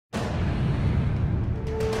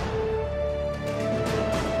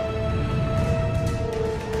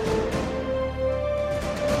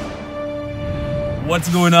What's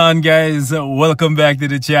going on, guys? Welcome back to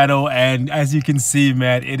the channel, and as you can see,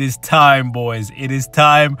 man, it is time, boys. It is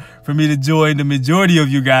time for me to join the majority of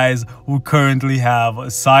you guys who currently have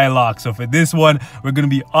PSYLOCKE. So for this one, we're going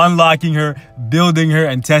to be unlocking her, building her,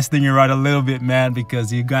 and testing her out a little bit, man,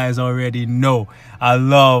 because you guys already know I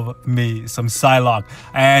love me some PSYLOCKE.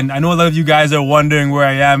 And I know a lot of you guys are wondering where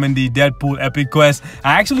I am in the Deadpool Epic Quest.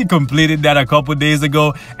 I actually completed that a couple days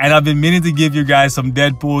ago, and I've been meaning to give you guys some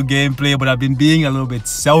Deadpool gameplay, but I've been being a little bit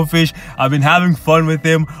selfish. I've been having fun with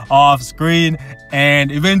him off screen,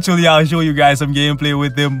 and eventually I'll show you guys some gameplay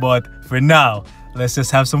with him. But for now, let's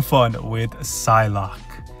just have some fun with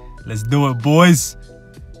PSYLOCKE. Let's do it, boys.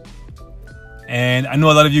 And I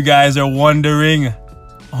know a lot of you guys are wondering,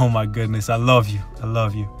 oh my goodness, I love you. I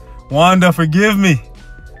love you. Wanda, forgive me,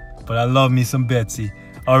 but I love me some Betsy.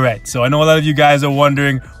 All right, so I know a lot of you guys are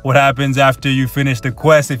wondering what happens after you finish the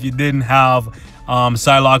quest if you didn't have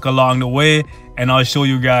PSYLOCKE along the way, and I'll show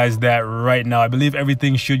you guys that right now. I believe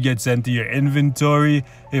everything should get sent to your inventory.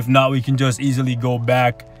 If not, we can just easily go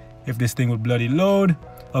back if this thing would bloody load.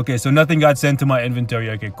 Okay, so nothing got sent to my inventory.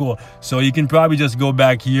 Okay, cool. So you can probably just go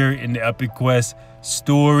back here in the Epic Quest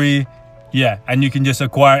story. Yeah, and you can just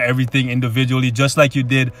acquire everything individually, just like you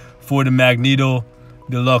did for the Magneto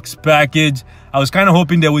Deluxe package. I was kind of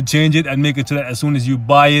hoping they would change it and make it so that as soon as you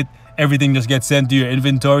buy it, everything just gets sent to your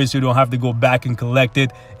inventory, so you don't have to go back and collect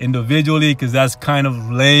it individually, because that's kind of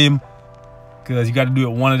lame, because you got to do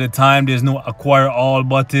it one at a time. There's no acquire all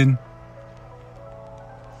button.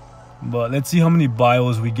 But let's see how many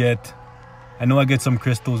bios we get. I know I get some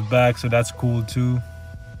crystals back, so that's cool too.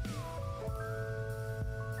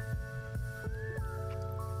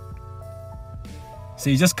 So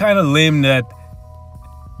it's just kind of lame that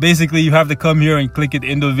basically you have to come here and click it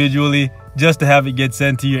individually just to have it get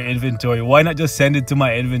sent to your inventory. Why not just send it to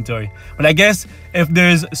my inventory? But I guess if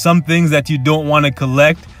there's some things that you don't want to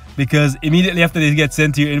collect, because immediately after they get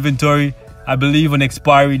sent to your inventory, I believe an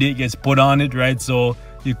expiry date gets put on it, right? So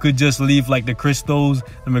you could just leave like the crystals,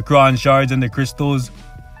 the Macron shards and the crystals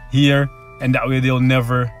here, and that way they'll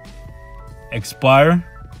never expire.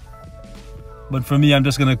 But for me, I'm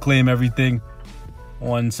just gonna claim everything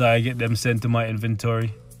once I get them sent to my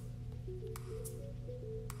inventory.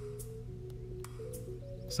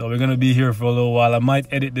 So we're gonna be here for a little while. I might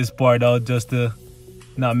edit this part out just to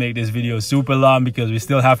not make this video super long, because we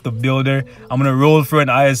still have to build her. I'm gonna roll for an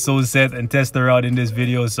ISO set and test her out in this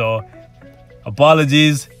video, so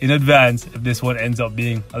apologies in advance if this one ends up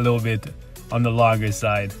being a little bit on the longer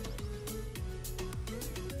side.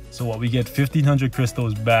 So what, we get 1500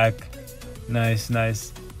 crystals back. Nice,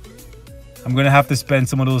 nice. I'm gonna have to spend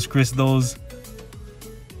some of those crystals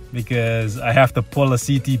because I have to pull a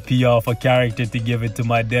CTP off a character to give it to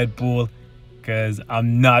my Deadpool, because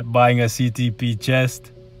I'm not buying a CTP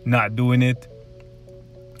chest, not doing it.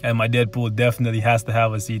 And my Deadpool definitely has to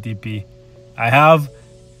have a CTP. I have,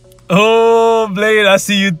 oh Blade, I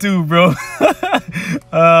see you too, bro.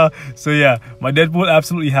 So yeah, my Deadpool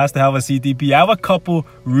absolutely has to have a CTP. I have a couple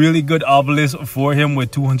really good obelisks for him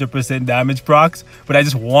with 200% damage procs, but I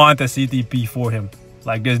just want a CTP for him.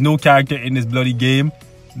 Like, there's no character in this bloody game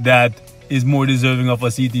that is more deserving of a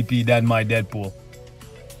CTP than my Deadpool.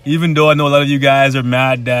 Even though I know a lot of you guys are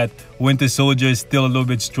mad that Winter Soldier is still a little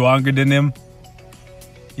bit stronger than him,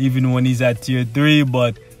 even when he's at tier 3,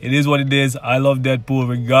 but it is what it is. I love Deadpool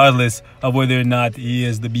regardless of whether or not he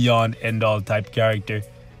is the beyond end all type character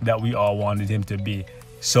that we all wanted him to be.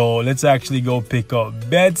 So let's actually go pick up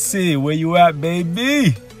Betsy. Where you at,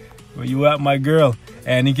 baby? Where you at, my girl?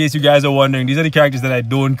 And in case you guys are wondering, these are the characters that I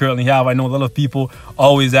don't currently have. I know a lot of people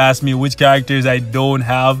always ask me which characters I don't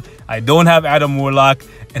have. I don't have Adam Warlock,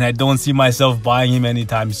 and I don't see myself buying him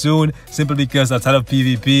anytime soon, simply because outside of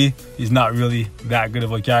PvP, he's not really that good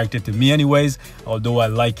of a character to me anyways, although I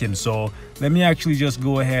like him. So let me actually just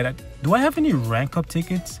go ahead. Do I have any rank up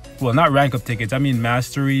tickets? Well, not rank up tickets, I mean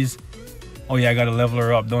masteries. Oh yeah, I gotta level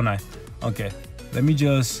her up, don't I? Okay, let me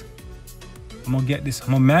just, I'm gonna get this,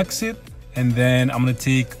 I'm gonna max it, and then I'm gonna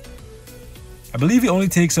take, I believe it only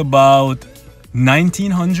takes about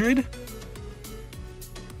 1900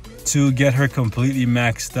 to get her completely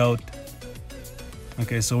maxed out.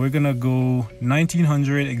 Okay, so we're gonna go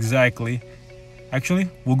 1900 exactly. Actually,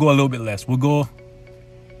 we'll go a little bit less. We'll go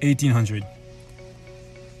 1800.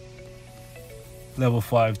 Level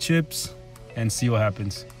 5 chips and see what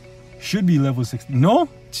happens. Should be level 6. No?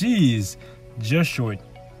 Jeez, just short.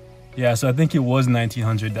 Yeah, so I think it was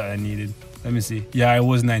 1900 that I needed. Let me see. Yeah, it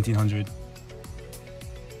was 1900.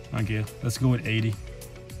 Okay, let's go with 80.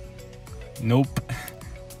 Nope.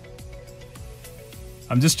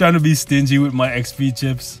 I'm just trying to be stingy with my XP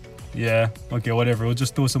chips. Yeah, okay, whatever. We'll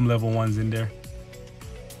just throw some level 1s in there.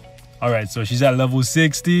 All right, so she's at level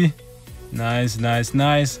 60. Nice, nice,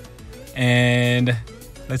 nice. And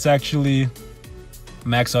let's actually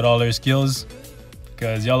max out all her skills,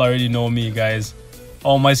 because y'all already know me, guys.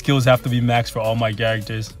 All my skills have to be maxed for all my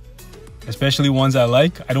characters, especially ones I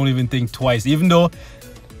like. I don't even think twice, even though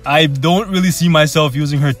I don't really see myself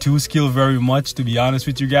using her 2 skill very much, to be honest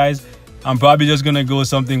with you guys. I'm probably just gonna go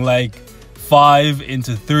something like 5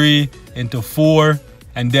 into 3 into 4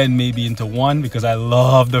 and then maybe into 1, because I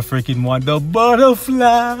love the freaking one, the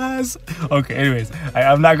butterflies. Okay, anyways,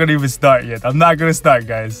 I'm not gonna even start yet. I'm not gonna start,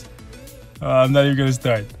 guys. I'm not even gonna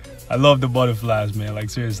start. I love the butterflies, man, like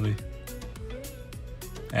seriously.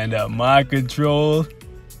 And my control,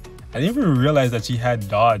 I didn't even realize that she had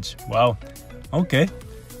dodge. Wow. Okay.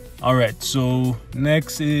 All right, so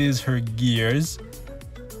next is her gears.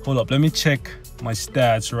 Hold up, let me check my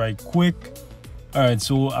stats right quick. All right,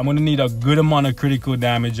 so I'm gonna need a good amount of critical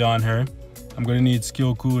damage on her. I'm gonna need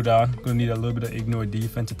skill cooldown. I'm gonna need a little bit of ignore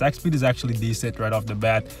defense. Attack speed is actually decent right off the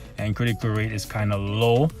bat, and critical rate is kind of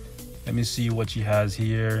low. Let me see what she has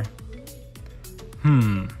here.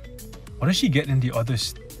 What does she get in the other?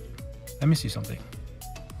 Let me see something.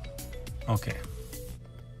 Okay.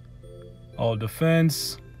 All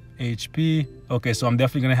defense, HP. Okay, so I'm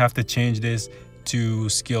definitely gonna have to change this to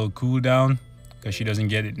skill cooldown, because she doesn't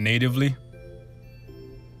get it natively.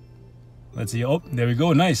 Let's see. Oh, there we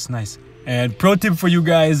go. Nice, nice. And pro tip for you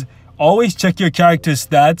guys, always check your character's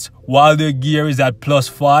stats while their gear is at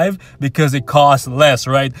 +5, because it costs less,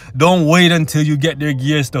 right? Don't wait until you get their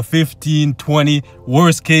gears to 15, 20,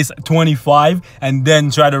 worst case 25, and then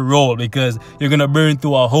try to roll, because you're gonna burn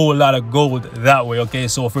through a whole lot of gold that way, okay?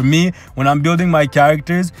 So for me, when I'm building my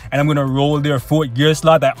characters and I'm gonna roll their 4th gear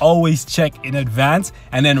slot, I always check in advance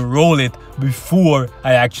and then roll it before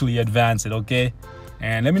I actually advance it, okay?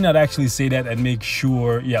 And let me not actually say that and make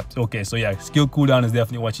sure. Yeah, okay, so yeah, skill cooldown is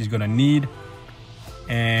definitely what she's gonna need.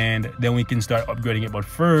 And then we can start upgrading it. But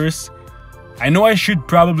first, I know I should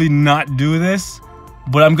probably not do this,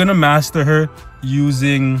 but I'm gonna master her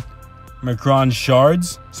using Macron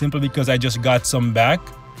shards, simply because I just got some back.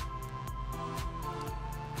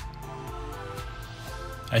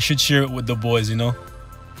 I should share it with the boys, you know.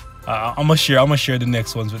 I'm gonna share the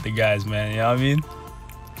next ones with the guys, man. You know what I mean?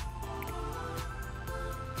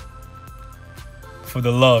 For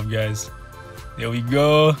the love, guys. There we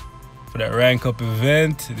go. For that rank up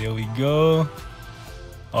event, there we go.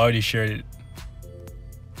 Already shared it.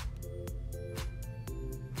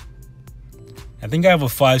 I think I have a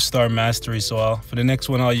 5-star mastery, so for the next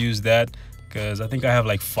one I'll use that, because I think I have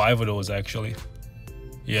like 5 of those actually.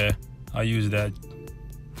 Yeah, I'll use that.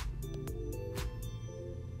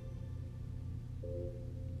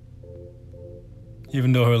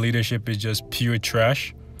 Even though her leadership is just pure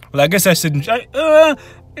trash. Well, I guess I said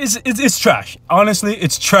it's trash. Honestly,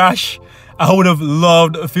 it's trash. I would have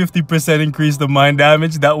loved a 50% increase the mind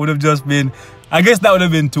damage. That would have just been, I guess that would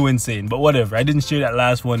have been too insane. But whatever. I didn't share that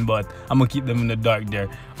last one, but I'm gonna keep them in the dark there.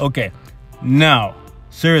 Okay, now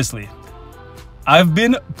seriously, I've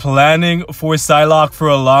been planning for PSYLOCKE for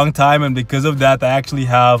a long time, and because of that, I actually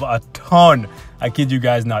have a ton. I kid you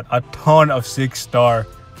guys not, a ton of 6-star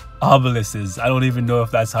obelisks. I don't even know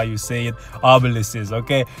if that's how you say it. Obelisks,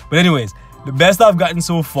 okay? But anyways, the best I've gotten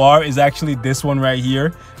so far is actually this one right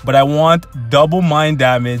here. But I want double mind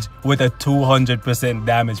damage with a 200%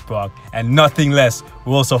 damage proc, and nothing less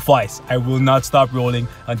will suffice. I will not stop rolling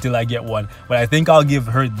until I get one. But I think I'll give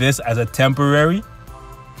her this as a temporary.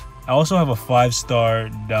 I also have a 5-star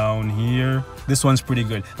down here. This one's pretty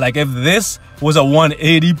good. Like if this was a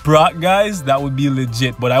 180 proc, guys, that would be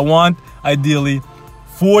legit. But I want ideally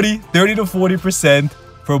 30 to 40%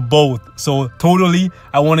 for both. So totally,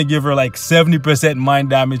 I want to give her like 70%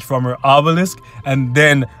 mind damage from her obelisk, and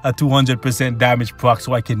then a 200% damage proc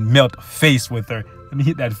so I can melt face with her. Let me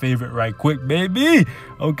hit that favorite right quick, baby.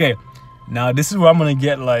 Okay, now this is where I'm gonna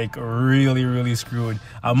get like really screwed.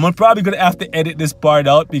 I'm probably gonna have to edit this part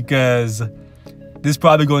out, because this is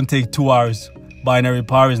probably gonna take 2 hours. Binary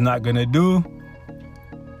power is not gonna do.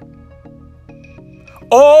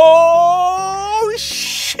 Oh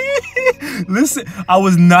shit! Listen, I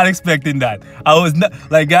was not expecting that. I was not,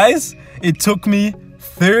 like, guys, it took me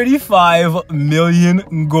 35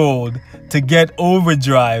 million gold to get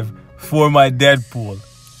overdrive for my Deadpool.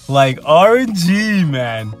 Like, RNG,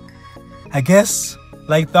 man. I guess,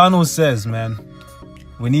 like Thanos says, man,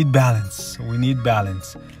 we need balance. We need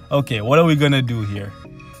balance. Okay, what are we gonna do here?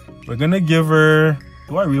 We're gonna give her,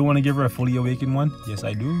 do I really want to give her a fully awakened one? Yes,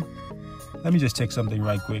 I do. Let me just check something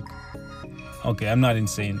right quick. Okay, I'm not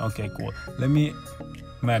insane. Okay, cool. Let me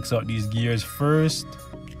max out these gears first.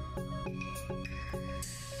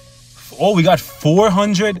 Oh, we got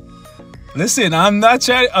 400. Listen, I'm not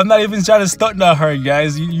even trying to stunt that hard,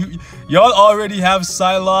 guys. Y'all already have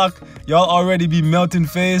PSYLOCKE. Y'all already be melting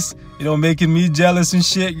face, you know, making me jealous and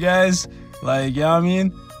shit, guys. Like, you know what I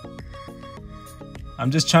mean? I'm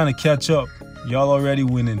just trying to catch up. Y'all already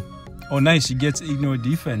winning. Oh, nice. She gets ignore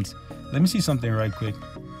defense. Let me see something right quick.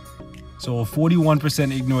 So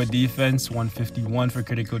 41% ignore defense, 151 for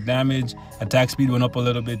critical damage. Attack speed went up a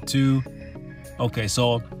little bit too. Okay,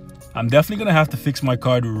 so I'm definitely gonna have to fix my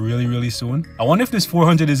card really soon. I wonder if this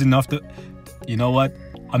 400 is enough to, you know what?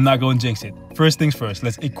 I'm not going to jinx it. First things first,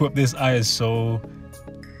 let's equip this ISO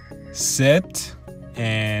set,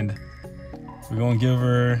 and we're gonna give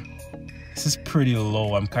her, this is pretty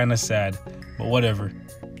low. I'm kind of sad, but whatever.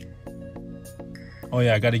 Oh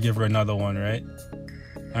yeah, I gotta give her another one, right?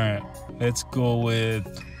 All right, let's go with,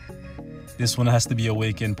 this one has to be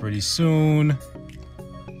awakened pretty soon.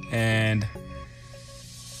 And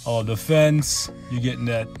all defense, you getting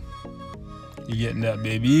that,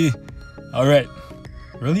 baby. All right,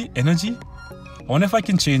 really, energy? I wonder if I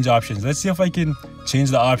can change options. Let's see if I can change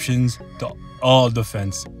the options to all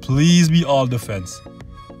defense. Please be all defense,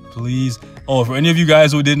 please. Oh, for any of you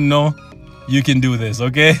guys who didn't know, you can do this,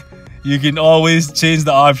 okay? You can always change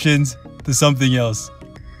the options to something else.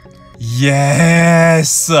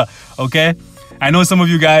 Yes, okay. I know some of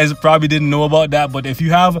you guys probably didn't know about that, but if you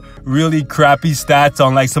have really crappy stats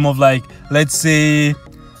on like some of, like, let's say,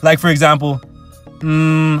 like for example,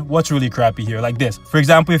 what's really crappy here? Like this. For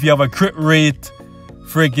example, if you have a crit rate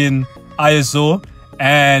freaking ISO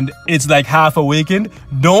and it's like half awakened,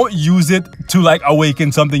 don't use it to like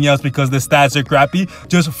awaken something else because the stats are crappy.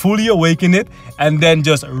 Just fully awaken it and then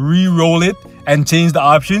just re-roll it and change the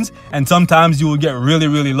options, and sometimes you will get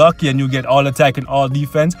really lucky and you'll get all attack and all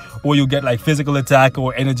defense, or you'll get like physical attack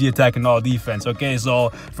or energy attack and all defense. Okay, so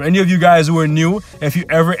for any of you guys who are new, if you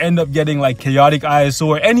ever end up getting like chaotic ISO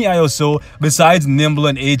or any ISO besides nimble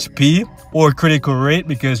and HP or critical rate,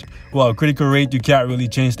 because well, critical rate you can't really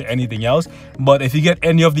change to anything else, but if you get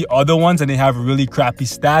any of the other ones and they have really crappy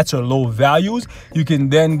stats or low values, you can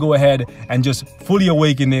then go ahead and just fully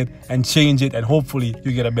awaken it and change it, and hopefully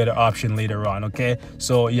you get a better option later on. Okay,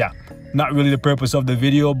 so yeah, not really the purpose of the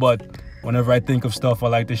video, but whenever I think of stuff, I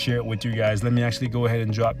like to share it with you guys. Let me actually go ahead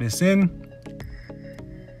and drop this in,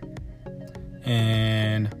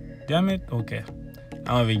 and damn it, okay,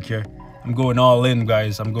 I don't even care. I'm going all in,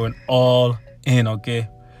 guys. I'm going all in. Okay,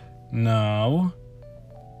 now,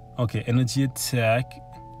 okay, energy attack.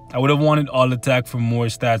 I would have wanted all attack for more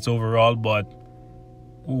stats overall, but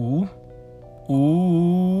ooh,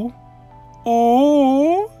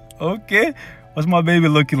 okay. What's my baby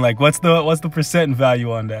looking like? What's the percent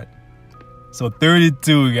value on that? So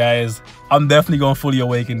 32, guys. I'm definitely gonna fully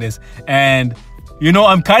awaken this. And you know,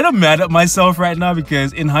 I'm kind of mad at myself right now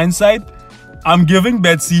because in hindsight, I'm giving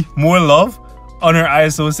Betsy more love on her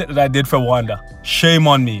ISO set that I did for Wanda. Shame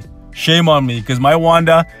on me. Shame on me, because my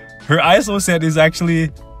Wanda, her ISO set is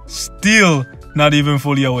actually still not even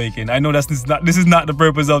fully awakened. I know this is not the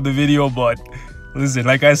purpose of the video, but listen,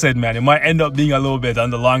 like I said, man, it might end up being a little bit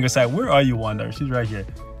on the longer side. Where are you, Wanda? She's right here.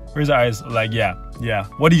 Where's her eyes? Like, yeah.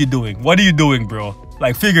 What are you doing? What are you doing, bro?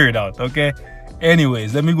 Like, figure it out, okay?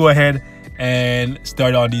 Anyways, let me go ahead and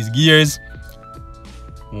start on these gears.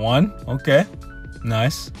 1, okay,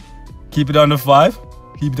 nice. Keep it under 5.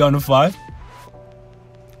 Keep it under 5.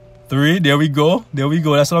 3, there we go. There we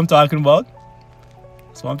go. That's what I'm talking about.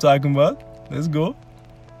 That's what I'm talking about. Let's go.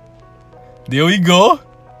 There we go.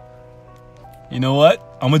 You know what?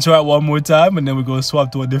 I'm gonna try it one more time and then we're gonna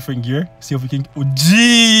swap to a different gear. See if we can. Oh,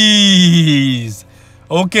 jeez.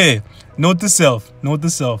 Okay. Note to self. Note to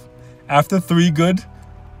self. After 3 good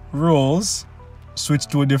rolls, switch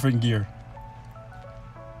to a different gear.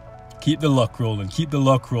 Keep the luck rolling. Keep the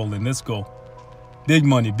luck rolling. Let's go. Big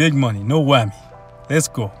money. Big money. No whammy. Let's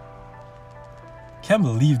go. Can't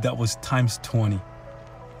believe that was times 20.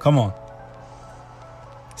 Come on.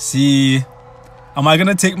 See. Am I going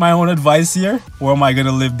to take my own advice here, or am I going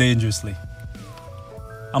to live dangerously?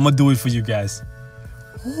 I'm going to do it for you guys.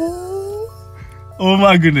 Oh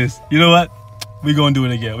my goodness. You know what? We're going to do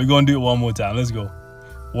it again. We're going to do it one more time. Let's go.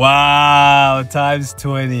 Wow. Times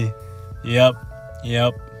 20. Yep.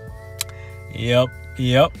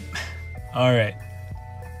 All right.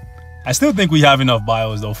 I still think we have enough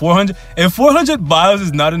bios though. 400. If 400 bios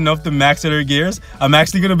is not enough to max out our gears, I'm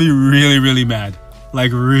actually going to be really mad.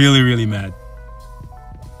 Like really mad.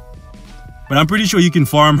 But I'm pretty sure you can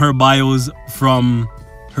farm her bios from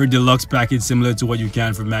her deluxe package similar to what you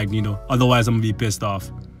can from Magneto. Otherwise, I'm going to be pissed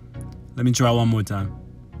off. Let me try one more time.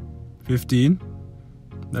 15.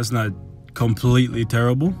 That's not completely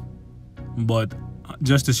terrible. But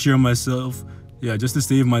just to assure myself, Yeah, just to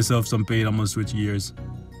save myself some pain, I'm gonna switch gears.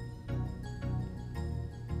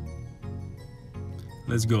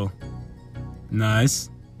 Let's go. Nice.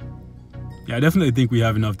 Yeah, I definitely think we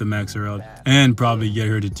have enough to max her out and probably get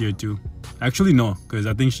her to tier 2. Actually, no, because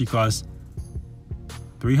I think she costs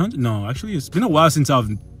 300. No, actually, it's been a while since I've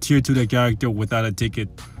tier 2 the character without a ticket.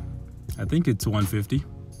 I think it's 150.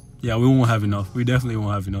 Yeah, we won't have enough. We definitely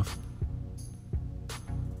won't have enough.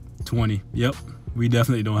 20. Yep, we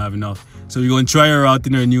definitely don't have enough. So we're going to try her out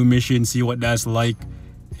in her new mission, see what that's like.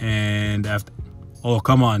 And after... Oh,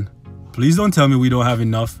 come on. Please don't tell me we don't have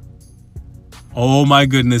enough. Oh my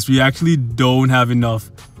goodness, we actually don't have enough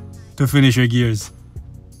to finish her gears.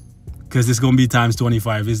 Because it's going to be times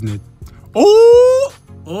 25, isn't it? Oh!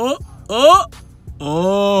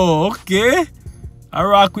 Oh, okay. I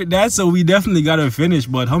rock with that. So we definitely got to finish.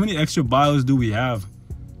 But how many extra bios do we have?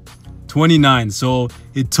 29. So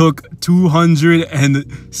it took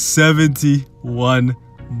 271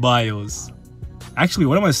 bios. Actually,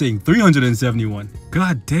 what am I saying? 371.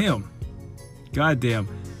 God damn. God damn.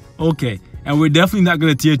 Okay. And we're definitely not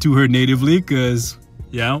going to tier 2 her natively because,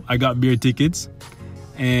 yeah, I got beer tickets.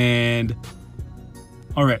 And,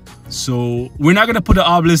 all right. So we're not going to put an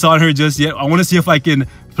obelisk on her just yet. I want to see if I can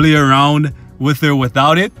play around with her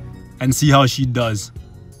without it and see how she does.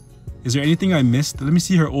 Is there anything I missed? Let me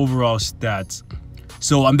see her overall stats.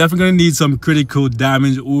 So I'm definitely going to need some critical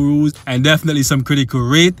damage urus and definitely some critical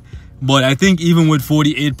rate. But I think even with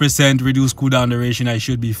 48% reduced cooldown duration, I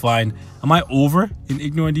should be fine. Am I over in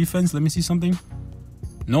ignore defense? Let me see something.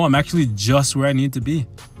 No, I'm actually just where I need to be.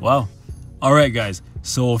 Wow. All right, guys.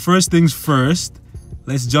 So first things first,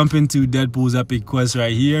 let's jump into Deadpool's epic quest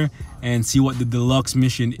right here and see what the deluxe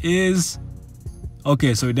mission is.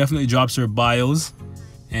 Okay, so it definitely drops her bios.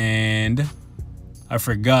 And I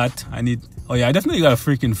forgot. Oh yeah, I definitely gotta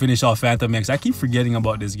freaking finish off Phantom X. I keep forgetting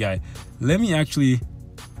about this guy. Let me actually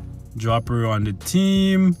drop her on the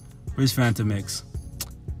team. Where's Phantom X?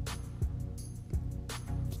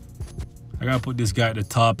 I gotta put this guy at the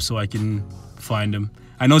top so I can find him.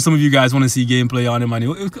 I know some of you guys want to see gameplay on him, and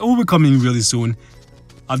it will be coming really soon.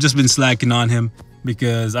 I've just been slacking on him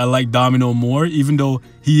because I like Domino more, even though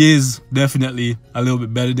he is definitely a little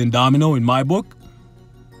bit better than Domino in my book.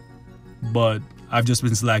 But I've just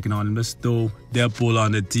been slacking on him. Let's throw Deadpool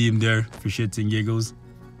on the team there for shits and giggles.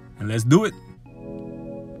 And let's do it.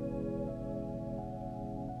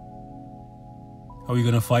 Are we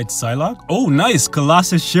gonna fight PSYLOCKE? Oh, nice,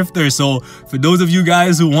 Colossus Shifter. So for those of you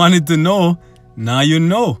guys who wanted to know, now you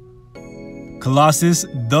know. Colossus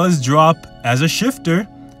does drop as a shifter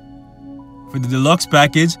for the deluxe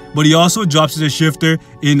package, but he also drops as a shifter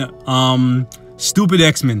in Stupid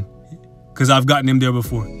X-Men, because I've gotten him there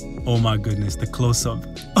before. Oh my goodness, the close-up.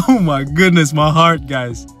 Oh my goodness, my heart,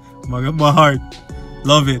 guys. My heart.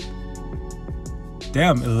 Love it.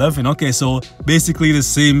 Damn, 11. Okay, so basically the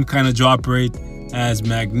same kind of drop rate as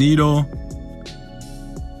Magneto.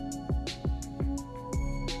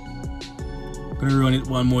 Gonna run it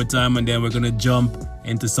one more time and then we're gonna jump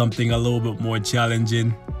into something a little bit more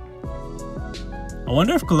challenging. I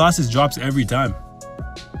wonder if Colossus drops every time.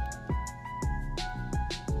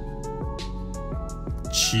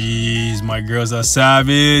 Jeez, my girls are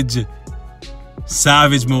savage.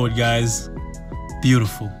 Savage mode, guys.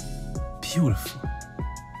 Beautiful. Beautiful.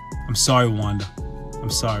 I'm sorry, Wanda. I'm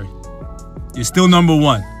sorry. You're still number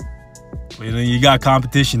one. But you got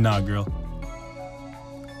competition now, girl.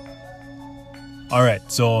 Alright,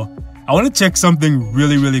 so I want to check something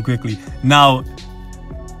really quickly. Now,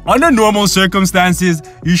 under normal circumstances,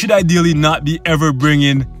 you should ideally not be ever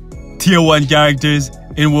bringing tier 1 characters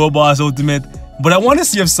in World Boss Ultimate. But I want to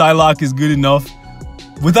see if PSYLOCKE is good enough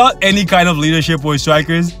without any kind of leadership or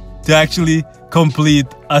strikers to actually complete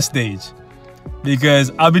a stage.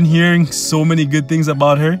 Because I've been hearing so many good things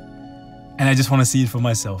about her and I just want to see it for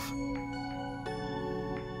myself.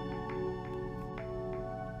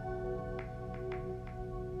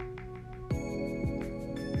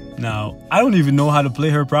 Now, I don't even know how to play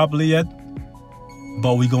her properly yet,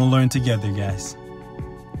 but we gonna learn together, guys.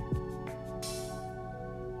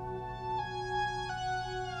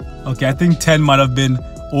 Okay, I think 10 might have been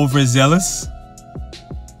overzealous.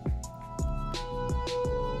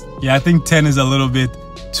 Yeah, I think 10 is a little bit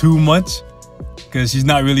too much because she's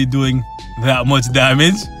not really doing that much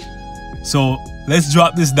damage. So let's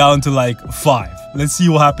drop this down to like 5. Let's see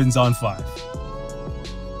what happens on 5.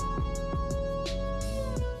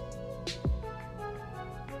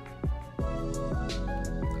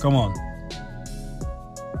 Come on.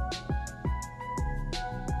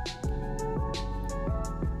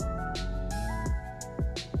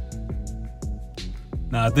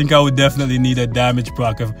 Now, I think I would definitely need a damage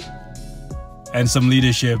proc. and some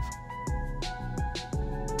leadership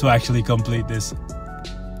to actually complete this.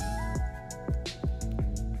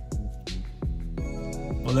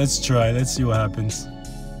 Well, let's try. Let's see what happens.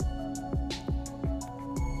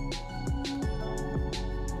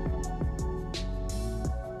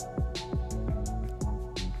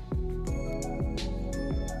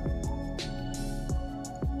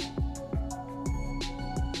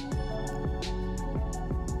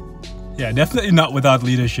 Yeah, definitely not without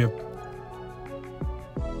leadership.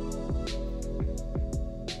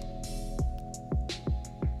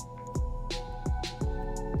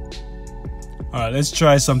 Alright, let's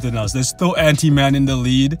try something else. Let's throw Anti-Man in the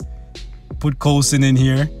lead. Put Coulson in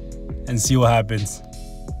here and see what happens.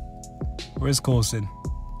 Where's Coulson?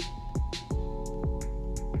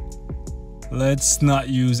 Let's not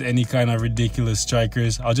use any kind of ridiculous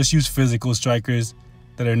strikers. I'll just use physical strikers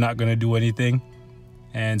that are not going to do anything.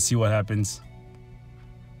 And see what happens.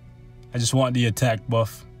 I just want the attack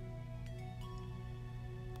buff.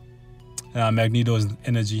 Magneto's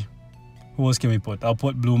energy. Who else can we put? I'll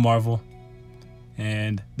put Blue Marvel.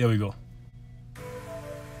 And there we go.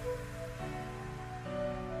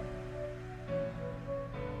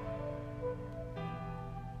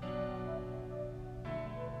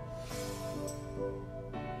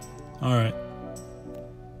 Alright.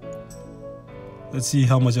 Let's see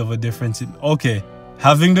how much of a difference it... Okay.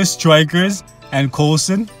 Having the strikers and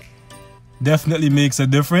Coulson definitely makes a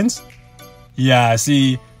difference. Yeah,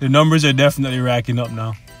 see, the numbers are definitely racking up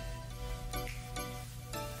now.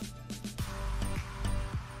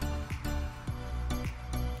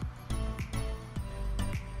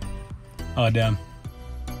 Oh, damn.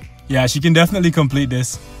 Yeah, she can definitely complete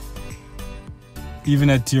this. Even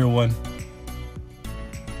at tier 1.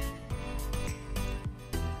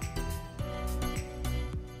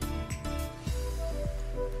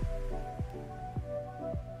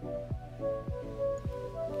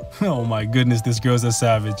 Oh my goodness, this girl's a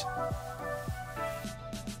savage.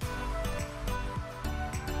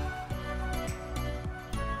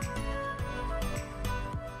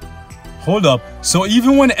 Hold up. So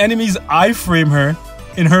even when enemies iframe her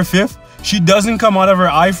in her 5th, she doesn't come out of her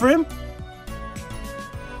iframe?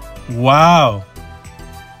 Wow.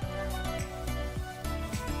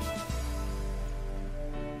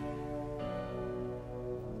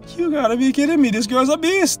 You gotta be kidding me. This girl's a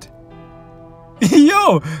beast.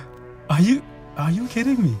 Yo, are you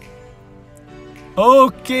kidding me?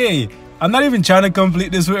 Okay, I'm not even trying to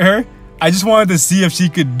complete this with her. I just wanted to see if she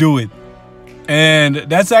could do it. And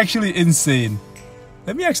that's actually insane.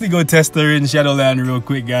 Let me actually go test her in Shadowland real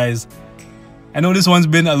quick, guys. I know this one's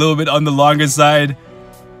been a little bit on the longer side,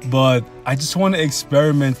 but I just want to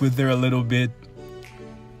experiment with her a little bit.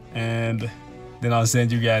 And then I'll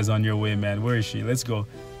send you guys on your way, man. Where is she? Let's go.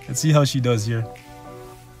 Let's see how she does here.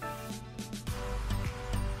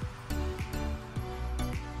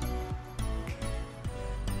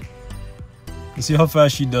 Let's see how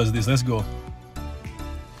fast she does this. Let's go.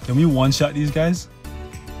 Can we one-shot these guys?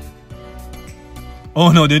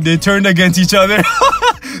 Oh no, they turned against each other.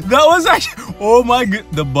 That was actually... Oh my god.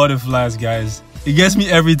 The butterflies, guys. It gets me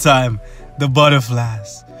every time. The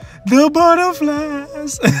butterflies. The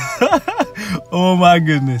butterflies. Oh my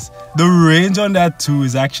goodness. The range on that too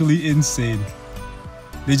is actually insane.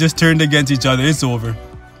 They just turned against each other. It's over.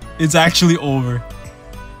 It's actually over.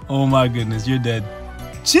 Oh my goodness. You're dead.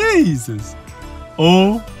 Jesus.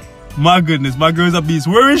 Oh my goodness. My girl's a beast.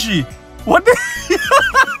 Where is she? What the...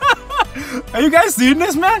 Are you guys seeing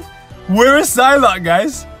this, man? Where is PSYLOCKE,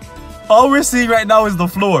 guys? All we're seeing right now is the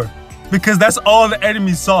floor. Because that's all the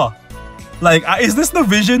enemy saw. Like, is this the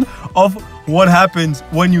vision of what happens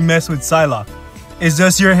when you mess with PSYLOCKE? It's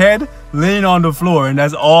just your head laying on the floor and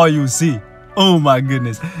that's all you see. Oh my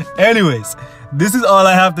goodness. Anyways, this is all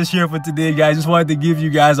I have to share for today, guys. Just wanted to give you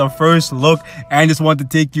guys a first look and just want to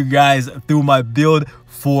take you guys through my build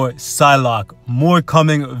for PSYLOCKE. More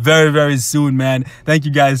coming very, very soon, man. Thank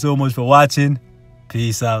you guys so much for watching.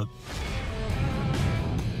 Peace out.